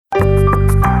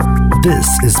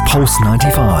This is Pulse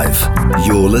 95.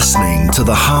 You're listening to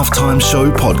the Halftime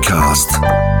Show podcast.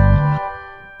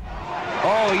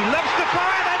 Oh, he lifts the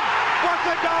fire and what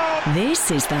a goal!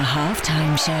 This is the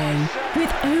Halftime Show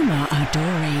with Omar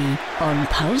Adori on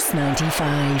Pulse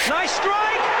 95. Nice strike!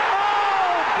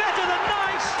 Oh, better than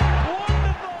nice!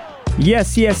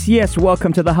 Wonderful! Yes.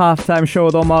 Welcome to the Halftime Show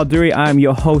with Omar Adori. I'm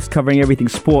your host covering everything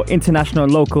sport, international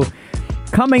and local.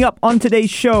 Coming up on today's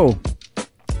show,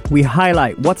 we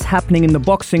highlight what's happening in the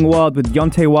boxing world with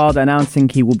Deontay Wilder announcing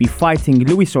he will be fighting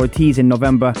Luis Ortiz in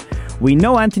November. We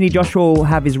know Anthony Joshua will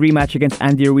have his rematch against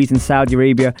Andy Ruiz in Saudi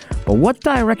Arabia, but what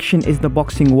direction is the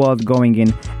boxing world going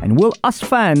in? And will us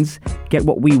fans get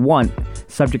what we want,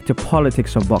 subject to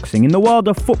politics of boxing? In the world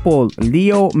of football,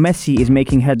 Leo Messi is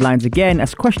making headlines again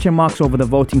as question marks over the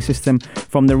voting system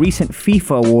from the recent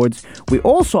FIFA awards. We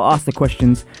also ask the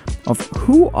questions of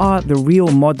who are the real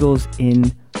models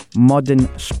in modern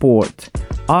sport.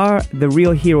 Are the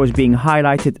real heroes being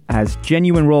highlighted as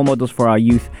genuine role models for our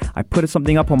youth? I put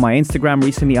something up on my Instagram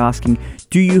recently asking,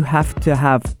 do you have to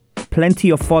have plenty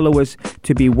of followers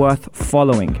to be worth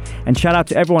following? And shout out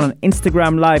to everyone on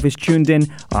Instagram Live who's tuned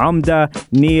in. Amda,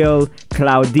 Neil,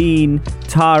 Claudine,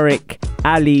 Tariq,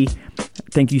 Ali.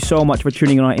 Thank you so much for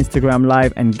tuning in on Instagram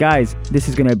Live. And guys, this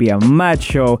is going to be a mad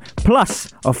show.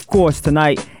 Plus, of course,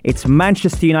 tonight, it's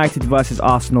Manchester United versus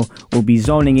Arsenal. We'll be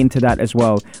zoning into that as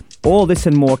well. All this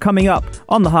and more coming up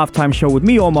on the Halftime Show with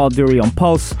me, Omar Duri, on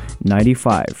Pulse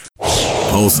 95.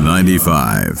 Pulse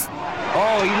 95.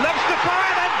 Oh, he lifts the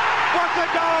fire and what a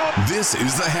goal! This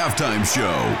is the Halftime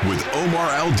Show with Omar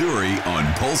Al-Duri on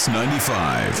Pulse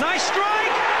 95. Nice strike!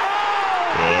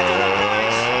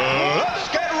 Oh, let's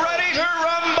get ready to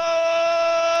rumble!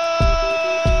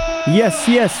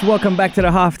 Yes. Welcome back to the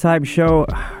Halftime Show.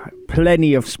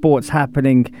 Plenty of sports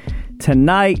happening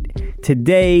tonight,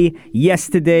 today,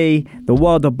 yesterday. The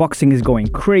world of boxing is going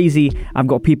crazy. I've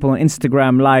got people on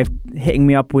Instagram Live hitting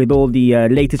me up with all the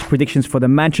latest predictions for the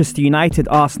Manchester United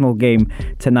Arsenal game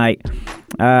tonight.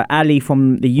 Ali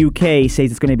from the UK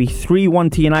says it's going to be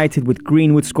 3-1 to United with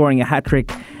Greenwood scoring a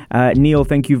hat-trick. Neil,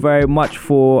 thank you very much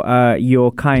for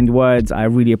your kind words. I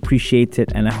really appreciate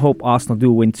it, and I hope Arsenal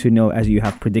do win 2-0 as you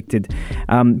have predicted.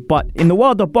 But in the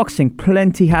world of boxing,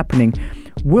 plenty happening.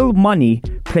 Will money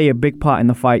play a big part in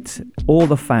the fights all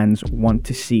the fans want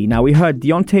to see? Now, we heard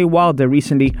Deontay Wilder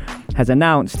recently has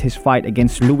announced his fight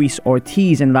against Luis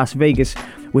Ortiz in Las Vegas,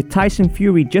 with Tyson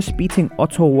Fury just beating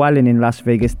Otto Wallin in Las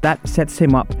Vegas. That sets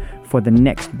him up for the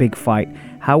next big fight.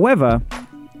 However,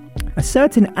 a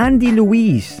certain Andy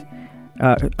Ruiz,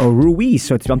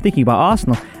 so I'm thinking about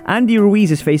Arsenal. Andy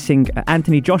Ruiz is facing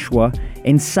Anthony Joshua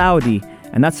in Saudi,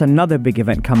 and that's another big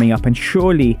event coming up, and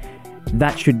surely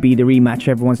that should be the rematch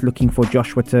everyone's looking for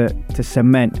Joshua to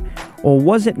cement. Or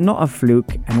was it not a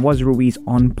fluke, and was Ruiz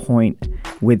on point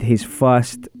with his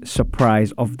first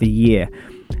surprise of the year?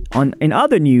 In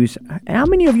other news, how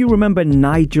many of you remember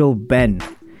Nigel Benn?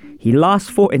 He last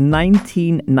fought in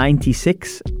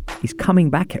 1996. He's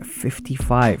coming back at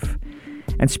 55.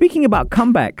 And speaking about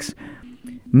comebacks,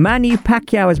 Manny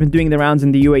Pacquiao has been doing the rounds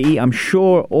in the UAE. I'm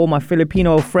sure all my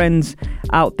Filipino friends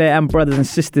out there and brothers and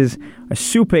sisters are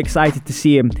super excited to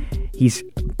see him. He's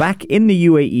back in the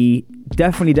UAE.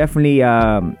 Definitely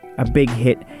a big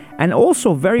hit. And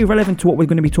also very relevant to what we're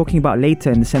going to be talking about later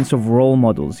in the sense of role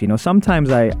models. You know, sometimes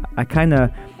I kind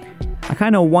of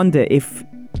wonder if,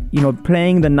 you know,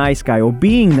 playing the nice guy or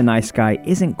being the nice guy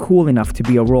isn't cool enough to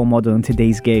be a role model in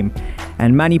today's game.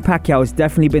 And Manny Pacquiao has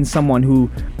definitely been someone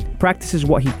who practices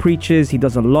what he preaches. He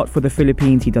does a lot for the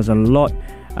Philippines. He does a lot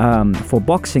for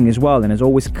boxing as well, and has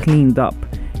always cleaned up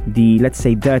the, let's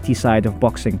say, dirty side of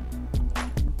boxing.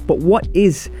 But what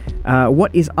is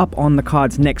up on the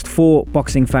cards next for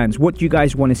boxing fans? What do you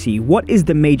guys want to see? What is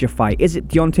the major fight? Is it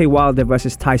Deontay Wilder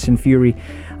versus Tyson Fury?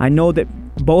 I know that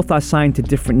both are signed to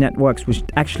different networks, which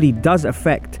actually does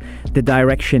affect the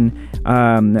direction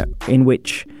in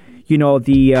which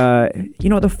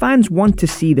the fans want to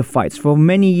see the fights. For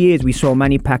many years, we saw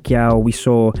Manny Pacquiao, we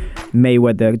saw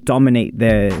Mayweather dominate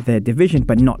their division,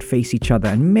 but not face each other.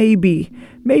 And maybe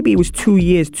it was 2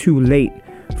 years too late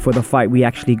for the fight we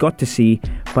actually got to see,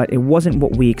 but it wasn't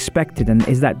what we expected. And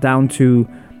is that down to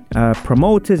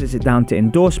promoters? Is it down to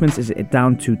endorsements? Is it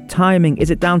down to timing?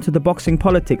 Is it down to the boxing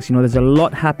politics? You know, there's a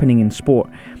lot happening in sport,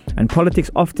 and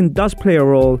politics often does play a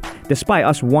role, despite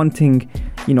us wanting,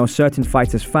 you know, certain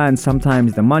fights as fans.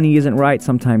 Sometimes the money isn't right,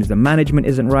 sometimes the management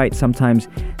isn't right, sometimes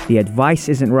the advice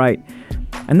isn't right.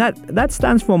 And that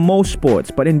stands for most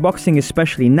sports, but in boxing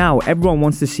especially now, everyone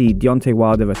wants to see Deontay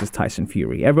Wilder versus Tyson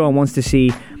Fury. Everyone wants to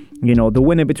see, you know, the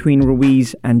winner between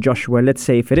Ruiz and Joshua. Let's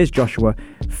say if it is Joshua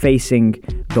facing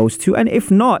those two, and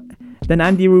if not, then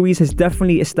Andy Ruiz has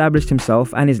definitely established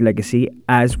himself and his legacy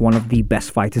as one of the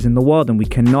best fighters in the world, and we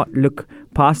cannot look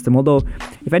past him. Although,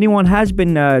 if anyone has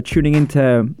been tuning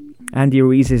into Andy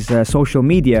Ruiz's social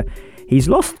media, he's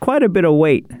lost quite a bit of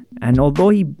weight, and although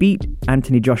he beat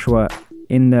Anthony Joshua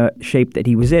in the shape that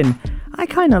he was in, I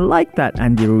kind of like that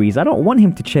Andy Ruiz. I don't want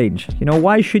him to change.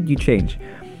 Why should you change?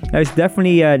 Now, it's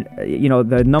definitely,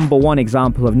 the number one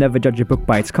example of never judge a book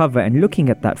by its cover. And looking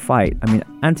at that fight, I mean,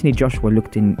 Anthony Joshua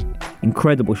looked in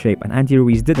incredible shape and Andy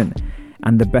Ruiz didn't.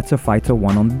 And the better fighter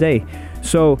won on the day.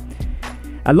 So,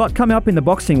 a lot coming up in the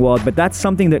boxing world, but that's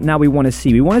something that now we want to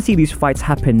see. We want to see these fights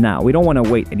happen now. We don't want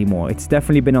to wait anymore. It's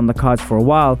definitely been on the cards for a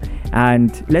while.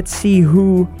 And let's see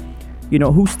who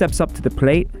steps up to the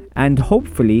plate. And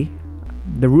hopefully,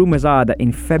 the rumors are that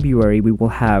in February, we will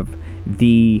have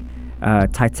the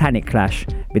titanic clash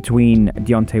between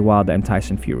Deontay Wilder and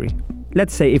Tyson Fury.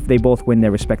 Let's say if they both win their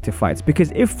respective fights.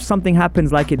 Because if something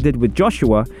happens like it did with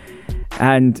Joshua,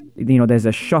 and there's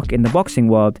a shock in the boxing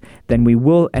world, then we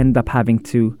will end up having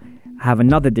to have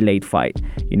another delayed fight,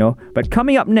 But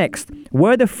coming up next,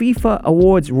 were the FIFA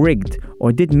awards rigged,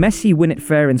 or did Messi win it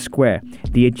fair and square?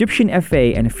 The Egyptian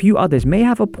FA and a few others may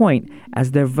have a point,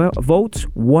 as their votes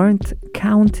weren't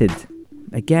counted.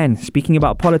 Again, speaking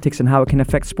about politics and how it can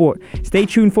affect sport. Stay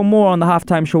tuned for more on the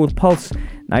Halftime Show with Pulse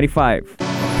 95.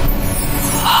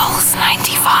 Pulse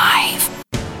 95.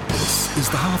 This is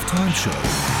the Halftime Show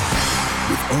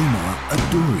with Omar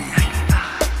Adouri.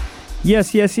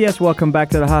 Yes. Welcome back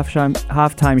to the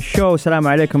halftime show. Assalamu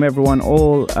alaikum, everyone,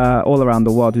 all around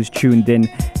the world who's tuned in.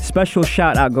 Special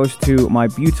shout out goes to my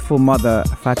beautiful mother,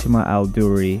 Fatima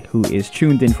Al-Duri, who is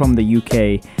tuned in from the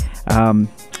UK.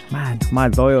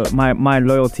 My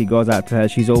loyalty goes out to her.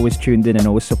 She's always tuned in and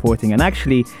always supporting, and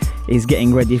actually is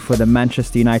getting ready for the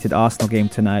Manchester United Arsenal game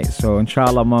tonight. So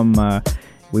inshallah, mum,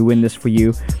 we win this for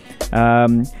you.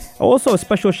 Also, a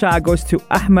special shout out goes to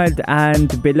Ahmed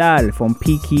and Bilal from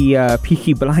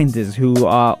Peaky Blinders, who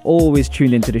are always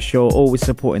tuned into the show, always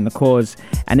supporting the cause,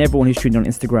 and everyone who's tuned on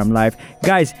Instagram Live.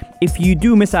 Guys, if you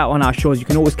do miss out on our shows, you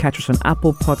can always catch us on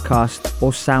Apple Podcast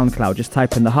or SoundCloud. Just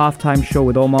type in the Halftime Show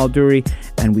with Omar Duri,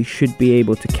 and we should be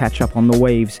able to catch up on the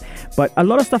waves. But a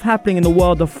lot of stuff happening in the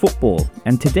world of football,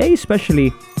 and today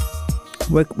especially,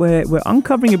 we're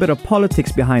uncovering a bit of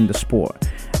politics behind the sport.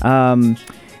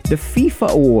 The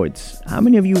FIFA Awards. How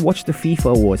many of you watched the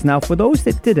FIFA Awards? Now, for those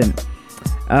that didn't,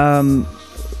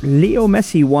 Leo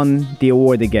Messi won the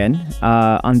award again,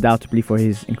 undoubtedly for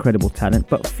his incredible talent.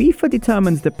 But FIFA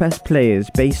determines the best players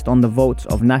based on the votes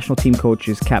of national team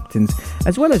coaches, captains,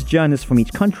 as well as journalists from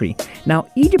each country. Now,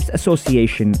 Egypt's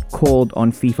association called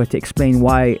on FIFA to explain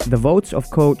why the votes of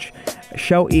coach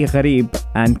Shawqi Gharib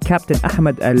and captain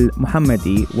Ahmed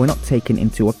Al-Mohammadi were not taken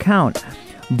into account.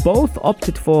 Both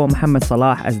opted for Mohamed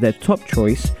Salah as their top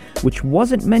choice, which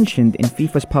wasn't mentioned in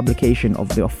FIFA's publication of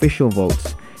the official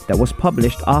votes that was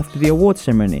published after the award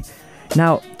ceremony.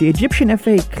 Now, the Egyptian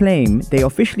FA claim they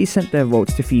officially sent their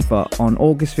votes to FIFA on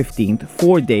August 15th,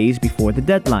 4 days before the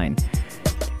deadline.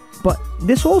 But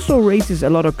this also raises a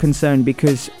lot of concern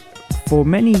because for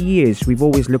many years we've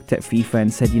always looked at FIFA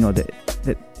and said,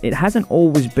 that it hasn't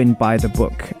always been by the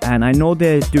book. And I know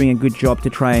they're doing a good job to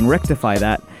try and rectify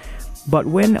that. But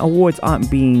when awards aren't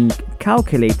being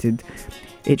calculated,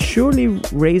 it surely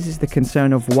raises the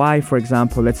concern of why, for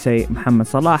example, let's say Mohamed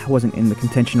Salah wasn't in the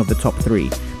contention of the top three,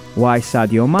 why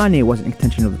Sadio Mane wasn't in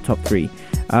contention of the top three.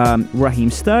 Raheem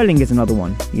Sterling is another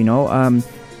one,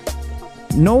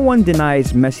 No one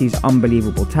denies Messi's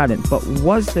unbelievable talent, but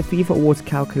was the FIFA awards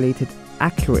calculated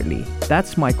accurately?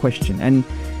 That's my question. And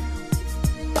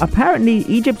apparently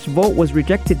Egypt's vote was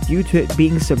rejected due to it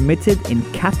being submitted in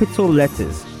capital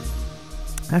letters.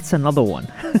 That's another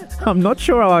one. I'm not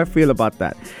sure how I feel about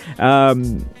that.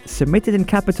 Submitted in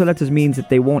capital letters means that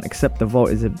they won't accept the vote.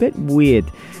 Is a bit weird.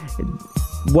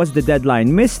 Was the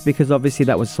deadline missed? Because obviously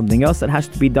that was something else that has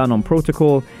to be done on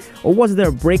protocol. Or was there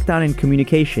a breakdown in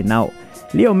communication? Now,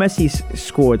 Leo Messi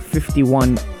scored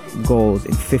 51 goals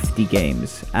in 50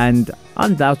 games and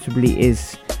undoubtedly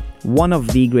is one of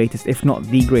the greatest, if not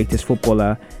the greatest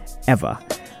footballer ever.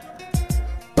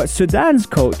 But Sudan's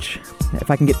coach, if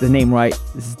I can get the name right,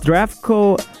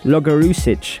 Zdravko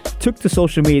Logarusic, took to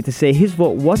social media to say his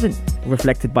vote wasn't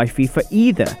reflected by FIFA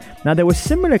either. Now, there were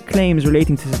similar claims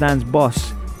relating to Sudan's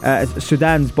boss,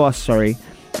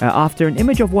 after an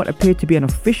image of what appeared to be an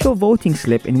official voting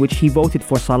slip in which he voted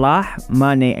for Salah,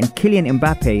 Mane and Kylian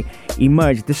Mbappe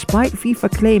emerged, despite FIFA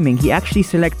claiming he actually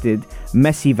selected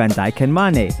Messi, Van Dijk and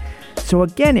Mane. So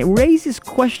again, it raises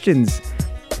questions.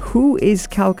 Who is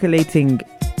calculating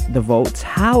the votes?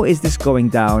 How is this going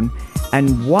down?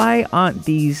 And why aren't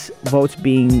these votes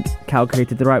being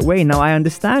calculated the right way? Now, I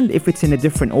understand if it's in a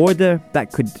different order,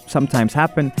 that could sometimes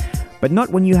happen, but not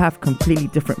when you have completely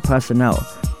different personnel.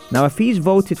 Now, if he's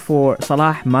voted for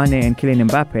Salah, Mane, and Kylian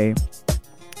Mbappe,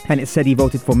 and it said he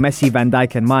voted for Messi, Van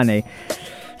Dijk, and Mane,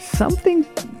 something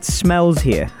smells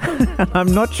here.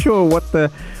 I'm not sure what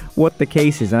the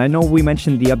case is. And I know we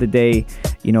mentioned the other day,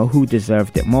 who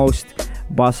deserved it most.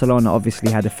 Barcelona obviously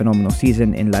had a phenomenal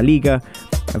season in La Liga.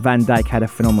 Van Dijk had a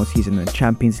phenomenal season in the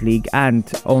Champions League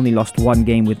and only lost one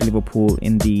game with Liverpool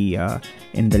in the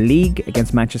league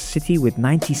against Manchester City with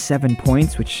 97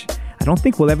 points, which I don't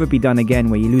think will ever be done again,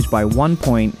 where you lose by 1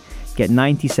 point, get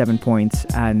 97 points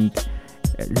and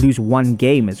lose one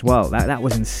game as well. That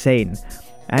was insane.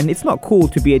 And it's not cool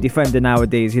to be a defender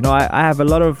nowadays. I have a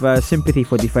lot of sympathy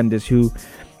for defenders who,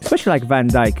 especially like Van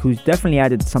Dijk, who's definitely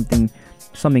added something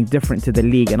different to the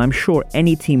league, and I'm sure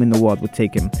any team in the world would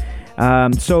take him.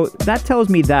 So that tells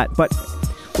me that. But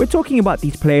we're talking about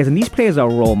these players, and these players are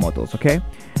role models, okay?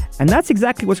 And that's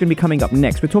exactly what's going to be coming up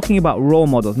next. We're talking about role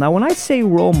models. Now, when I say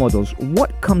role models,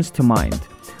 what comes to mind?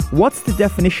 What's the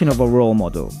definition of a role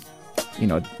model?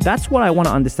 That's what I want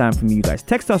to understand from you guys.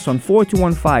 Text us on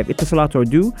 4215 Itisalat or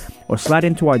do, or slide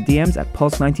into our DMs at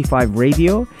Pulse 95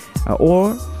 Radio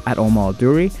or at Omar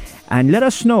Duri, and let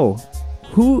us know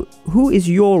who is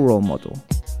your role model.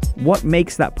 What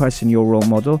makes that person your role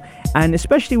model? And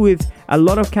especially with a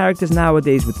lot of characters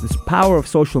nowadays, with this power of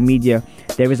social media,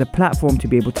 there is a platform to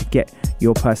be able to get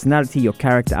your personality, your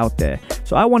character out there.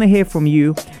 So I want to hear from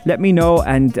you. Let me know,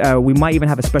 and we might even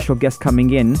have a special guest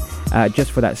coming in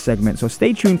just for that segment. So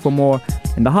stay tuned for more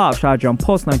in the Heart of Sharjah on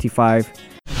Pulse 95.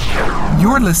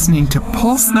 You're listening to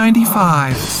Pulse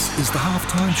 95. This is the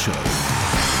Halftime Show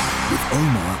with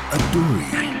Omar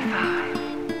Adouri.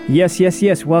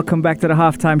 Yes. Welcome back to the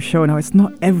Halftime Show. Now, it's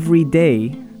not every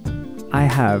day I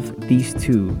have these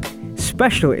two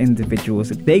special individuals.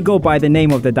 They go by the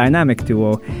name of the dynamic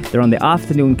duo. They're on the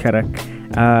afternoon karak.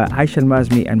 Aisha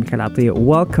Al-Mazmi and Mikhail Atiyah.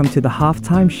 Welcome to the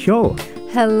Halftime Show.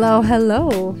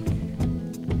 Hello.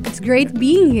 It's great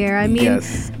being here. I mean,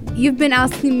 yes. You've been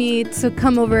asking me to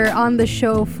come over on the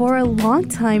show for a long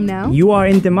time now. You are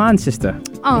in demand, sister.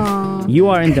 Aww. You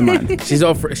are in demand. She's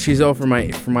all for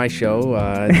my show.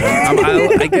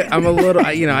 I'm a little,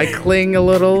 I cling a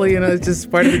little. It's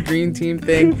just part of the dream team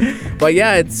thing. But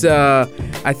yeah, it's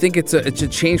I think it's a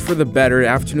change for the better.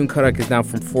 Afternoon Karak is now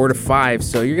from 4 to 5,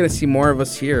 so you're gonna see more of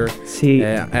us here.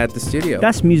 At the studio.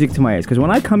 That's music to my ears, because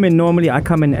when I come in, normally I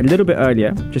come in a little bit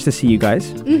earlier just to see you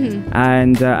guys,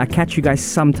 and I catch you guys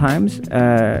sometimes.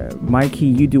 Mikey,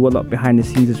 you do a lot behind the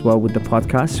scenes as well with the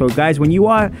podcast. So guys, when you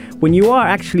are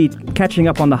actually catching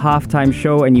up on the Halftime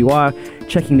Show and you are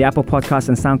checking the Apple Podcast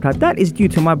and SoundCloud, that is due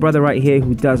to my brother right here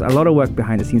who does a lot of work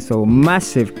behind the scenes. So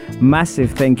massive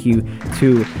thank you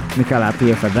to Mikhail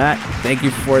Atiyah for that. Thank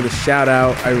you for the shout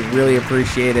out. I really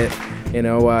appreciate it.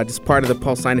 Just part of the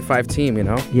Pulse 95 team,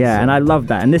 Yeah, so. And I love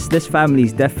that. And this family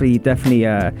is definitely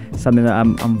something that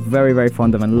I'm very, very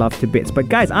fond of and love to bits. But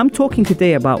guys, I'm talking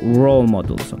today about role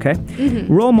models, okay?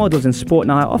 Role models in sport.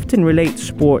 Now, I often relate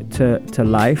sport to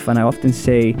life, and I often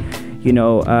say,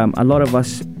 a lot of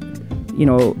us,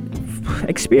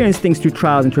 experience things through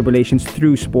trials and tribulations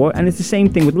through sport, and it's the same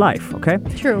thing with life, okay?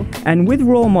 True. And with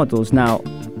role models, now,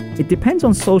 it depends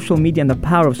on social media and the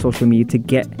power of social media to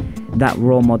get that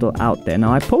role model out there.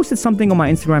 Now, I posted something on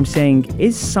my Instagram saying,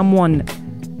 is someone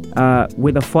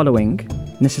with a following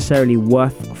necessarily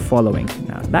worth following?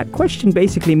 Now, that question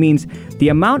basically means the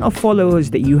amount of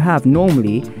followers that you have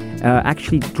normally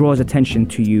actually draws attention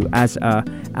to you as a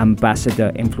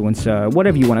ambassador, influencer,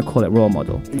 whatever you want to call it, role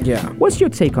model. Yeah. What's your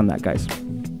take on that, guys?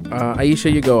 Aisha,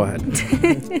 you go ahead.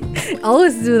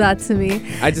 Always do that to me.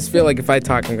 I just feel like if I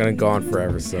talk, I'm gonna go on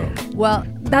forever. So. Well,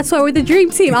 that's why we're the dream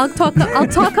team. I'll talk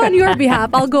on your behalf.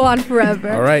 I'll go on forever.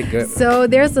 All right, good. So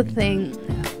there's the thing.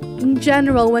 In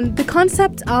general, when the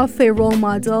concept of a role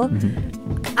model,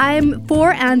 I'm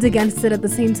for and against it at the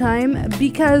same time,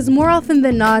 because more often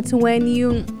than not, when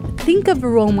you think of a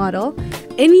role model,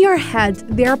 in your head,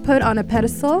 they're put on a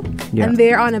pedestal and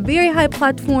they're on a very high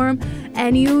platform,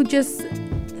 and you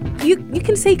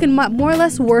can say you can more or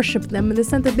less worship them in the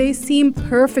sense that they seem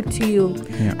perfect to you.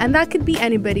 And that could be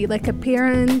anybody, like a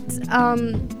parent,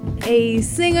 a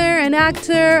singer, an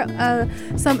actor,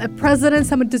 a president,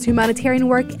 someone who does humanitarian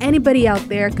work. Anybody out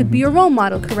there could be a role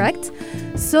model, correct?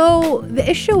 So the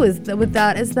issue with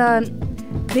that is that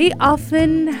they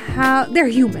often they're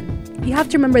human. You have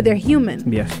to remember they're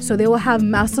human. Yes. So they will have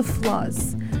massive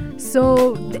flaws.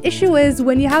 So the issue is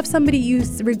when you have somebody you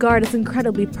regard as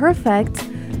incredibly perfect,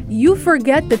 you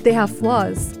forget that they have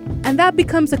flaws. And that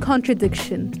becomes a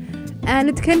contradiction. And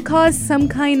it can cause some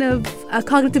kind of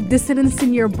cognitive dissonance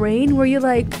in your brain where you're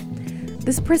like,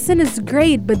 this person is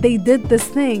great, but they did this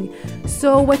thing.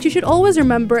 So what you should always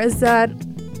remember is that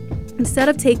instead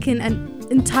of taking an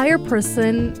entire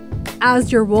person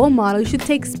as your role model, you should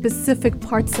take specific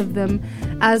parts of them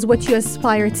as what you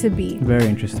aspire to be. Very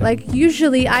interesting. Like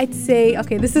usually I'd say,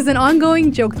 okay, this is an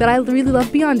ongoing joke that I really love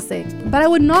Beyonce, but I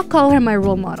would not call her my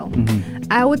role model. Mm-hmm.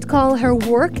 I would call her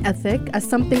work ethic as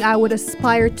something I would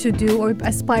aspire to do or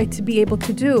aspire to be able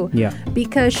to do. Yeah.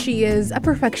 Because she is a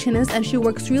perfectionist and she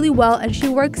works really well, and she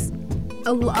works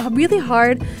really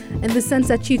hard in the sense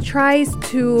that she tries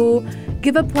to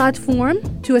give a platform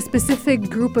to a specific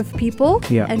group of people,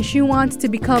 and she wants to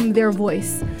become their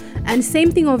voice. And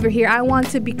same thing over here. I want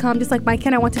to become, just like Mike,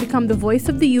 I want to become the voice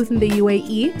of the youth in the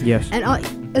UAE. Yes. And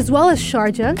as well as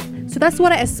Sharjah. So that's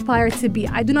what I aspire to be.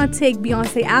 I do not take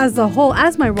Beyonce as a whole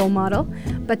as my role model,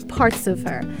 but parts of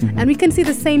her. Mm-hmm. And we can see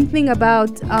the same thing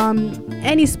about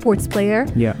any sports player.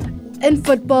 Yeah. In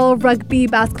football, rugby,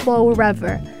 basketball,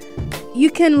 wherever. You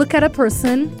can look at a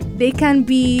person. They can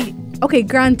be, okay,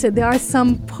 granted, there are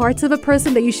some parts of a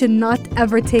person that you should not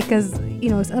ever take as,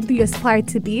 something you aspire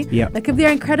to be. Yeah. Like if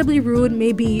they're incredibly rude,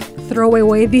 maybe throw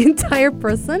away the entire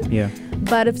person. Yeah.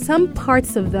 But if some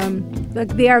parts of them,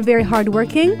 like they are very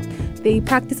hardworking, they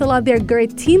practice a lot, they're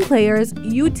great team players,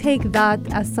 you take that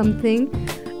as something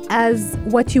as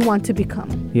what you want to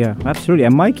become. Yeah, absolutely.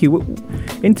 And Mikey,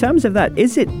 in terms of that,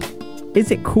 is it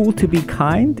cool to be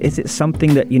kind? Is it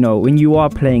something that, when you are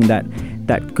playing that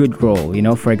good role,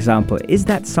 for example, is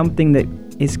that something that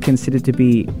is considered to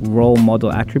be role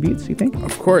model attributes, you think?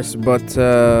 Of course, but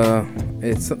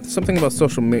it's something about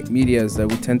social media is that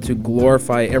we tend to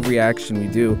glorify every action we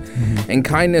do. Mm-hmm. And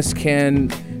kindness can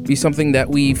be something that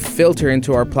we filter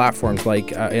into our platforms.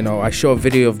 Like, I show a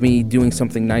video of me doing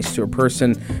something nice to a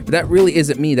person, but that really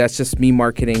isn't me. That's just me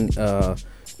marketing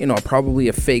probably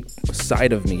a fake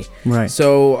side of me. Right.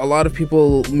 So a lot of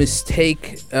people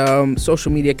mistake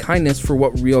social media kindness for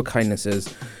what real kindness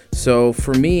is. So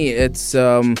for me, it's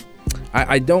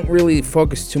I don't really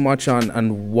focus too much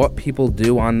on what people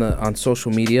do on social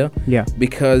media. Yeah.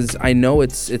 Because I know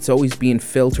it's always being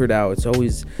filtered out. It's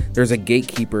always, there's a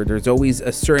gatekeeper. There's always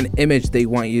a certain image they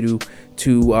want you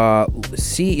to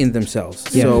see in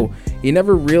themselves. Yeah. So you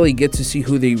never really get to see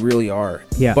who they really are.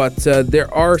 Yeah. But there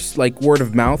are like word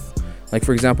of mouth. Like,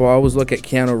 for example, I always look at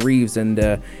Keanu Reeves, and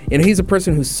he's a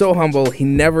person who's so humble. He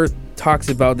never talks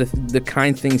about the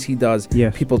kind things he does.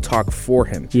 Yes. People talk for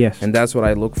him. Yes. And that's what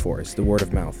I look for, is the word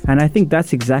of mouth. And I think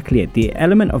that's exactly it. The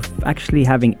element of actually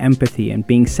having empathy and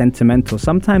being sentimental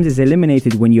sometimes is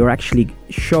eliminated when you're actually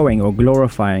showing or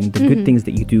glorifying the good things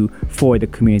that you do for the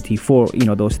community, for,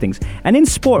 those things. And in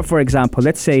sport, for example,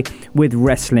 let's say with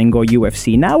wrestling or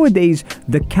UFC, nowadays,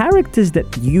 the characters that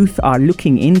youth are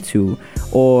looking into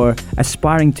or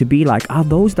aspiring to be like are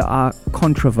those that are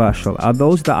controversial, are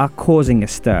those that are causing a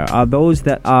stir, are those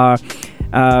that are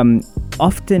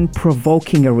often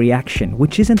provoking a reaction,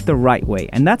 which isn't the right way.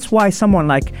 And that's why someone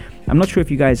like, I'm not sure if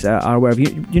you guys are aware of,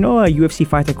 you know a UFC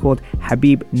fighter called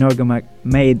Habib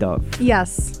Nurmagomedov?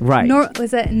 Yes. Right.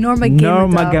 Was it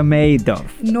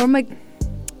Nurmagomedov?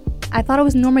 I thought it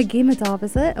was Nurmagomedov,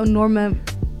 is it? Or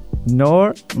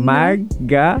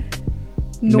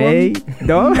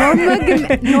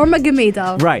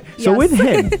Nurmagomedov. Right. So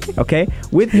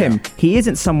with him, he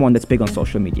isn't someone that's big on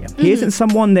social media. He isn't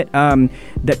someone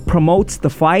that promotes the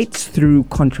fights through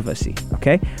controversy.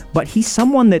 Okay, but he's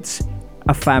someone that's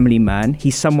a family man.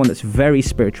 He's someone that's very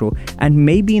spiritual, and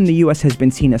maybe in the US has been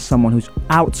seen as someone who's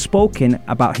outspoken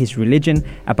about his religion,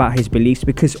 about his beliefs,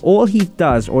 because all he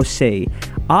does or say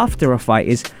after a fight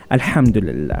is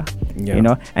Alhamdulillah.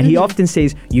 Yeah. And he often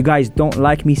says, you guys don't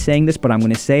like me saying this, but I'm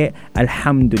going to say it,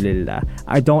 Alhamdulillah.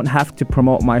 I don't have to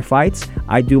promote my fights.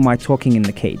 I do my talking in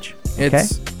the cage. Okay?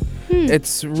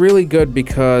 It's really good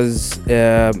because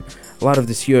a lot of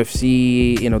this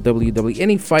UFC, WWE,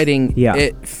 any fighting,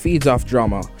 it feeds off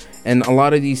drama. And a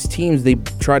lot of these teams, they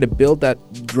try to build that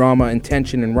drama and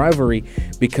tension and rivalry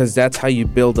because that's how you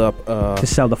build up... to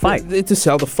sell the fight. To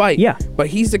sell the fight. Yeah. But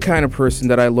he's the kind of person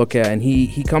that I look at, and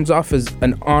he comes off as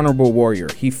an honorable warrior.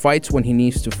 He fights when he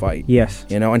needs to fight. Yes.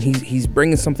 And he's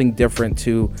bringing something different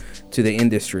to the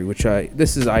industry, which I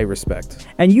respect.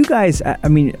 And you guys,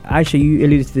 Aisha, you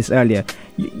alluded to this earlier.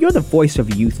 You're the voice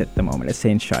of youth at the moment, let's say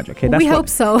in Sharjah. Okay, we hope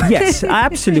so. Yes,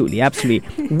 absolutely.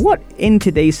 What in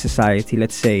today's society,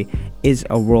 let's say, is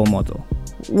a role model?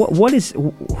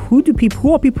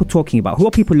 Who are people talking about? Who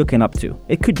are people looking up to?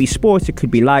 It could be sports, it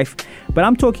could be life, but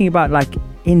I'm talking about like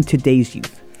in today's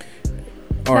youth.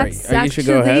 All right, you should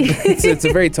go ahead. It's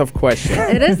a very tough question.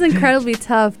 It is incredibly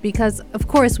tough because, of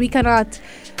course, we cannot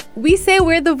we say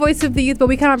we're the voice of the youth, but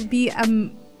we cannot be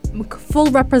full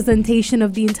representation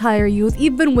of the entire youth,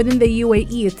 even within the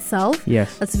UAE itself.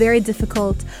 Yes. That's very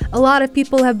difficult. A lot of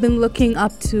people have been looking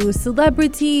up to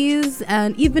celebrities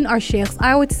and even our sheikhs.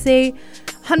 I would say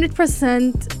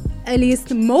 100%, at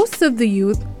least most of the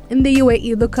youth in the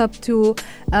UAE look up to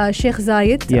Sheikh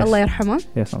Zayed, Yes. Allah yarhamah,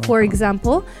 Yes, Allah for yarhamah.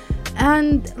 example.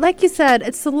 And like you said,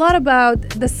 it's a lot about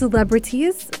the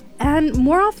celebrities. And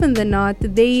more often than not,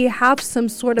 they have some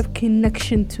sort of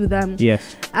connection to them.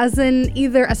 Yes. As in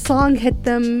either a song hit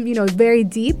them, very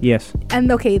deep. Yes.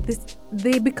 And okay,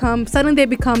 suddenly they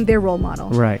become their role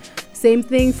model. Right. Same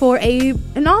thing for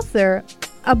an author.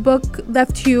 A book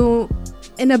left you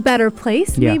in a better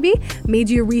place, Yeah. maybe, made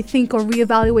you rethink or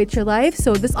reevaluate your life.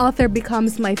 So this author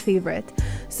becomes my favorite.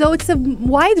 So it's a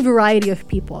wide variety of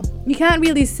people. You can't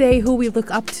really say who we look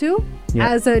up to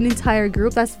as an entire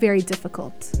group. That's very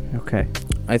difficult. Okay.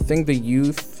 I think the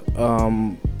youth,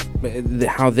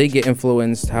 how they get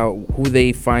influenced, who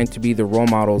they find to be the role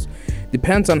models,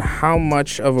 depends on how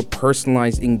much of a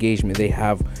personalized engagement they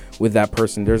have with that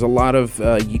person. There's a lot of,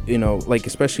 like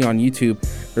especially on YouTube,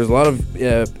 there's a lot of,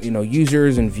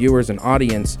 users and viewers and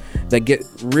audience that get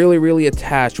really, really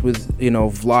attached with,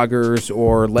 vloggers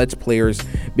or Let's Players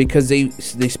because they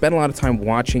spend a lot of time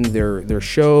watching their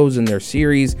shows and their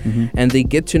series, and they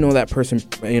get to know that person,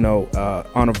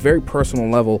 on a very personal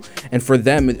level. And for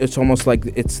them, it's almost like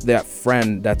it's that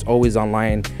friend that's always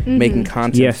online making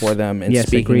content for them and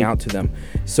speaking agreed. out to them.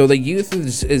 So the youth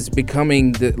is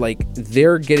becoming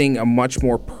they're getting a much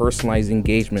more personalized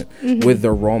engagement with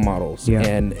their role models,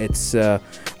 and it's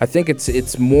I think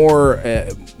it's more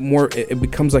it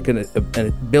becomes like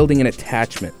a building an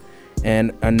attachment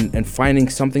and finding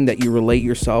something that you relate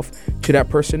yourself to that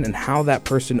person and how that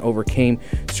person overcame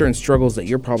certain struggles that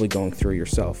you're probably going through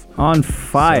yourself. On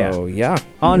fire. So yeah.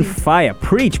 On fire.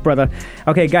 Preach, brother.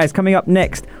 Okay, guys, coming up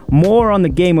next, more on the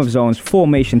game of zones,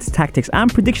 formations, tactics,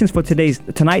 and predictions for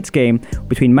tonight's game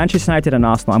between Manchester United and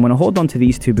Arsenal. I'm going to hold on to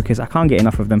these two because I can't get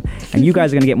enough of them. And you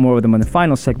guys are going to get more of them in the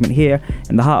final segment here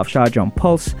in the heart of Sharjah on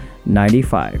Pulse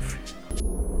 95.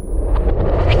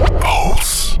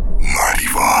 Pulse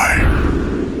 95.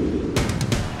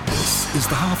 This is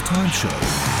the halftime show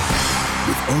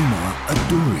with Omar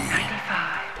Adouri.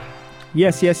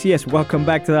 Yes. Welcome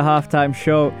back to the halftime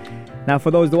show. Now,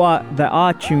 for those that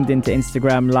are tuned into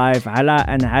Instagram Live, Ala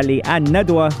and Ali and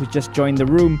Nadwa, who's just joined the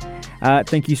room,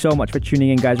 thank you so much for tuning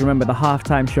in, guys. Remember, the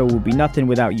halftime show will be nothing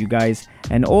without you guys.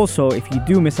 And also, if you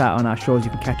do miss out on our shows,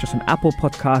 you can catch us on Apple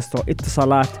Podcast or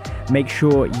Ittisalat. Make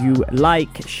sure you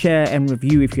like, share, and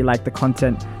review if you like the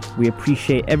content. We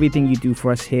appreciate everything you do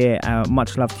for us here.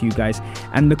 Much love to you guys.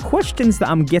 And the questions that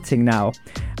I'm getting now,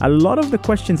 a lot of the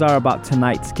questions are about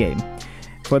tonight's game.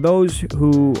 For those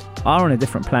who are on a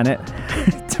different planet,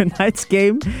 tonight's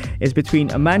game is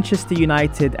between Manchester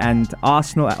United and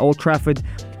Arsenal at Old Trafford.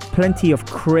 Plenty of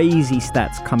crazy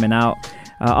stats coming out.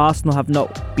 Arsenal have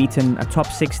not beaten a top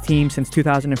 6 team since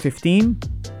 2015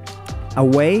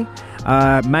 away.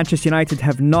 Manchester United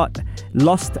have not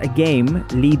lost a game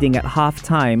leading at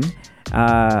half-time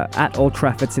at Old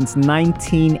Trafford since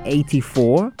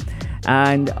 1984.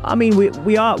 And I mean,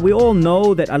 we all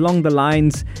know that along the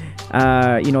lines,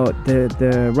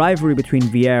 the rivalry between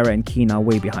Vieira and Keane are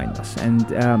way behind us, and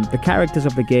the characters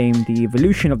of the game, the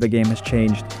evolution of the game has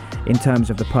changed in terms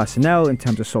of the personnel, in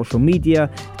terms of social media,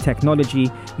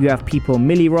 technology. You have people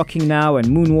milli rocking now and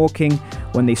moonwalking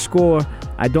when they score.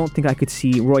 I don't think I could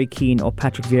see Roy Keane or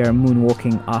Patrick Vieira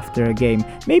moonwalking after a game.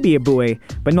 Maybe Aboué,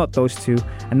 but not those two.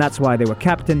 And that's why they were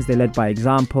captains. They led by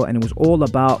example, and it was all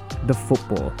about the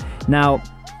football. Now,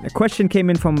 a question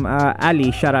came in from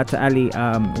Ali. Shout out to Ali.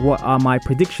 What are my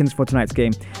predictions for tonight's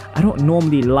game? I don't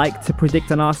normally like to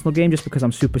predict an Arsenal game just because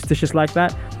I'm superstitious like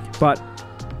that. But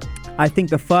I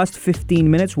think the first 15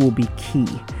 minutes will be key.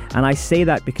 And I say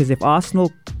that because if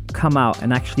Arsenal come out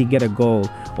and actually get a goal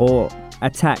or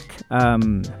attack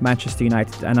Manchester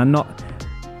United and are not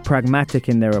pragmatic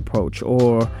in their approach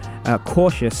or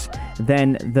cautious,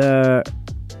 then the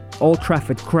Old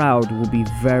Trafford crowd will be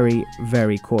very,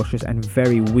 very cautious and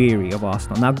very weary of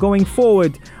Arsenal. Now, going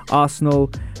forward,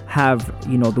 Arsenal have,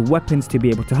 the weapons to be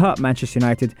able to hurt Manchester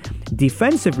United.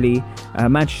 Defensively,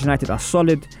 Manchester United are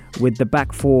solid with the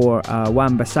back four,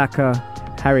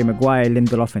 Wan-Bissaka, Harry Maguire,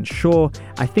 Lindelof and Shaw.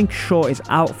 I think Shaw is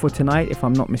out for tonight, if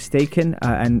I'm not mistaken,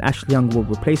 and Ashley Young will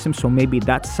replace him, so maybe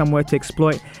that's somewhere to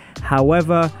exploit.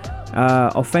 However,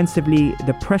 offensively,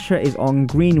 the pressure is on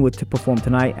Greenwood to perform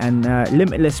tonight, and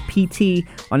Limitless PT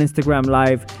on Instagram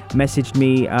Live messaged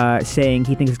me saying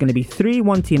he thinks it's going to be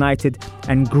 3-1 to United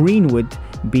and Greenwood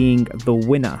being the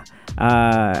winner.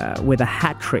 with a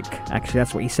hat trick. Actually,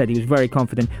 that's what he said. He was very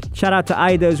confident. Shout out to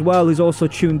Ida as well, who's also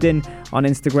tuned in on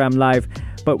Instagram Live.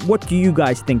 But what do you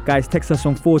guys think? Guys, text us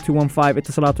on 4215.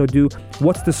 Itasalato do.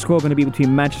 What's the score going to be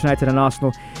between Manchester United and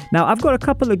Arsenal? Now, I've got a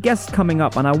couple of guests coming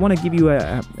up, and I want to give you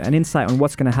an insight on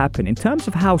what's going to happen. In terms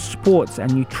of how sports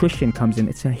and nutrition comes in,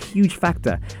 it's a huge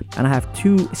factor. And I have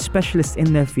two specialists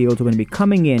in their field who are going to be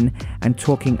coming in and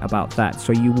talking about that.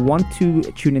 So you want to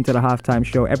tune into the Halftime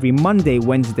Show every Monday,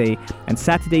 Wednesday, and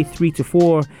Saturday, 3 to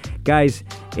 4. Guys,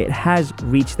 it has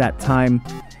reached that time.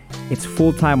 It's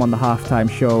full time on the Halftime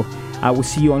Show. I will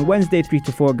see you on Wednesday, 3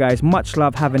 to 4, guys. Much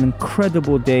love. Have an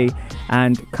incredible day.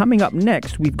 And coming up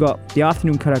next, we've got the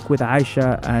Afternoon Karak with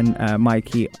Aisha and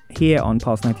Mikey here on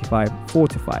Pulse 95, 4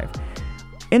 to 5.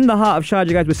 In the heart of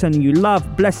Sharjah, guys, we're sending you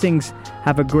love, blessings.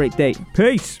 Have a great day.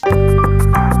 Peace.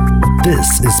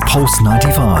 This is Pulse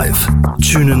 95.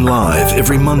 Tune in live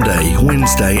every Monday,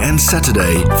 Wednesday, and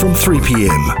Saturday from 3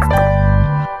 p.m.